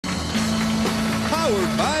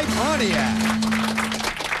powered by Pontiac.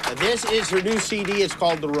 This is her new CD. It's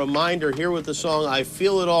called The Reminder. Here with the song I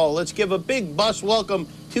Feel It All. Let's give a big bus welcome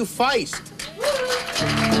to Feist.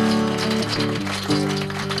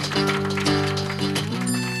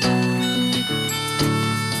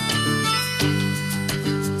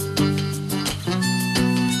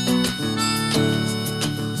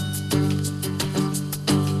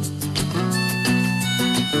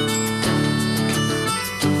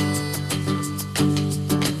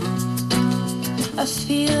 I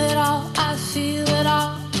feel it all, I feel it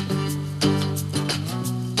all.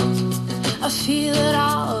 I feel it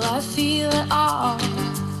all, I feel it all.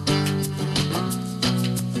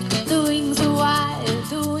 The wings are wide,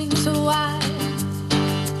 the wings are wide.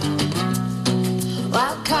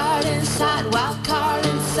 Wild card inside, wild card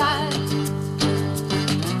inside.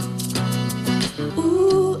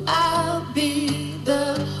 Ooh, I'll be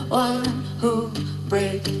the one who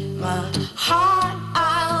breaks my heart.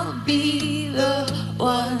 I'll be the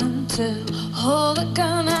one to hold a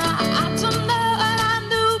gun. I don't know what I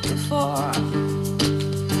knew before.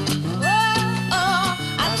 Oh,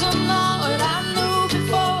 I don't know what I knew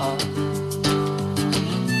before.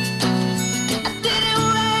 I didn't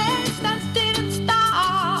rest, I didn't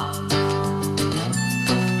stop.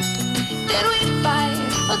 Did we fight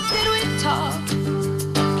or did we talk?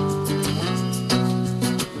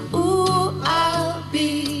 Ooh, I'll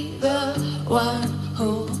be the one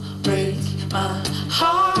who breaks my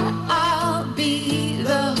heart. I'll be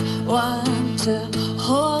the one to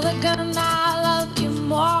hold a gun. I love you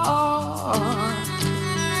more.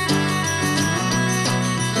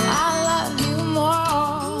 I love you more.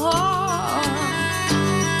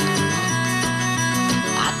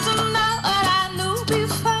 I don't know what I knew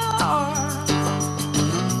before,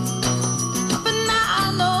 but now I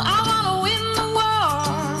know I wanna win the war.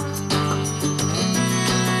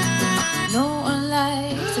 No one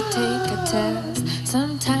likes to take a test.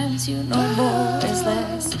 Sometimes you know more is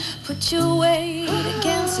less. Put your weight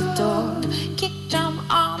against the door. Kick drum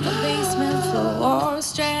on the basement floor.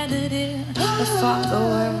 Stranded in the fog of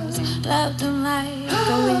words. Loved them like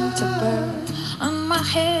a winter bird. On my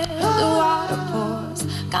head the water pours.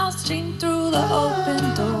 Gone stream through the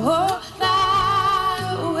open door.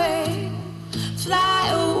 Fly away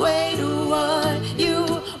to what you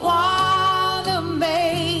wanna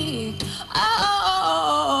make. Oh,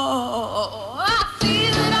 I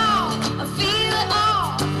feel it all, I feel it all.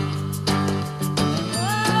 Oh, I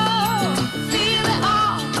feel it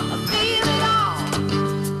all, I feel it all.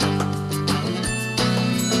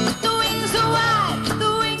 The wings are wide, the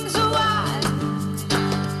wings are wide.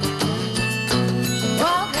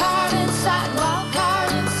 Wild card inside, wild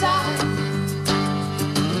card inside.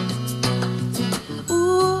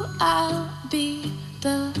 Ooh, I'll be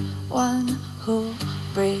the one who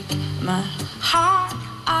break my heart.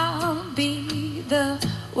 I'll be the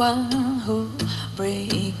one who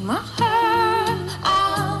break my heart.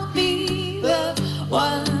 I'll be the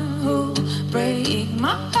one who break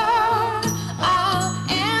my heart. I'll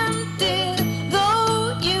end it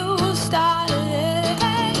though you started it.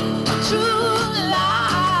 True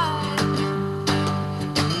lie.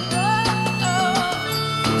 Oh,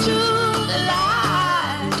 true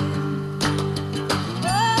lie.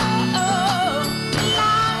 Oh,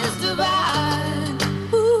 lies divine.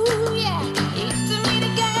 Ooh, yeah, it's to meet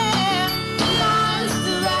again. Lies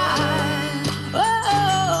divine. Oh.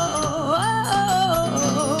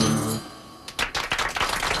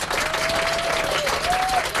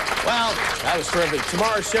 Well, that was terrific.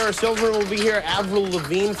 Tomorrow, Sarah Silverman will be here. Avril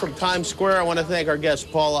Lavigne from Times Square. I want to thank our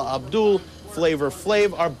guest, Paula Abdul, Flavor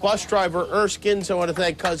Flav, our bus driver, Erskines. I want to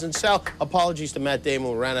thank Cousin Sal. Apologies to Matt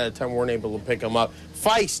Damon. We ran out of time. We weren't able to pick him up.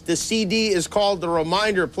 Feist, the CD is called The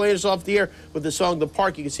Reminder. Playing us off the air with the song The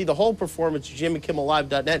Park. You can see the whole performance at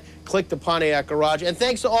JimmyKimmelLive.net. Click the Pontiac Garage. And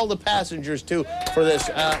thanks to all the passengers, too, for this.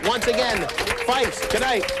 Once again, Feist, good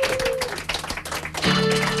night.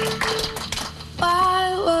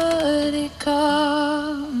 Why would it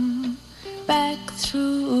come back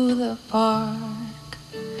through the park?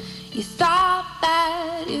 You thought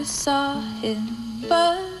that you saw him,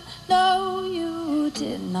 but no, you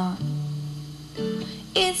did not.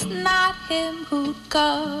 It's not him who'd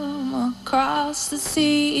come across the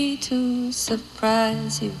sea to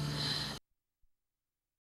surprise you.